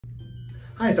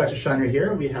Hi, Dr. Scheiner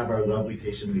here. We have our lovely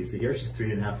patient Lisa here. She's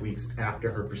 3.5 weeks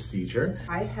after her procedure.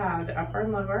 I had upper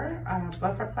and lower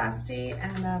blepharoplasty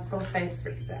and a full face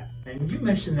reset. And you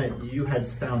mentioned that you had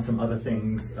found some other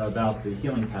things about the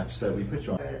healing patch that we put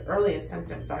you on. The earliest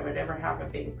symptoms I would ever have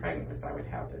of being pregnant was I would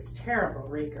have this terrible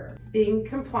rigor. Being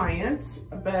compliant,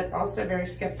 but also very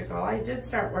skeptical, I did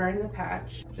start wearing the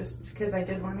patch just because I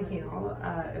did want to heal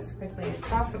as quickly as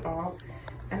possible.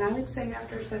 And I would say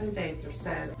after 7 days or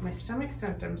so, my stomach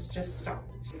symptoms just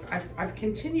stopped. I've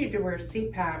continued to wear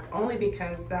CPAP only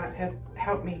because that had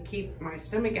helped me keep my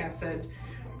stomach acid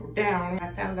down.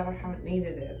 I found that I haven't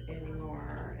needed it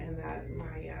anymore and that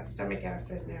my stomach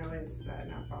acid now is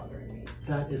not bothering me.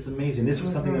 That is amazing. This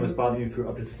was something that was bothering you for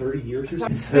up to 30 years or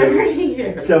something? 30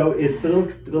 years. So it's the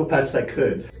little patch that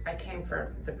could. I came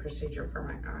for the procedure for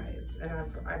my eyes, and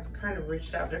I've kind of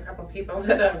reached out to a couple people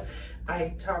that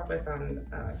I talk with on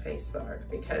Facebook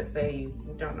because they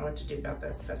don't know what to do about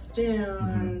those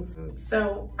festoons.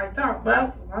 So I thought,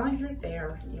 well, while you're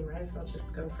there, you might as well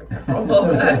just go for the whole,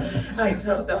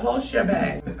 the whole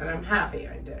shebang, and I'm happy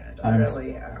I did. I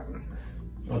really am.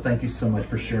 Well, thank you so much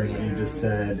for sharing what you just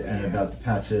said and about the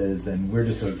patches, and we're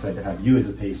just so excited to have you as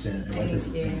a patient and what this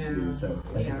is going to do. So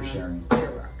thank you for sharing.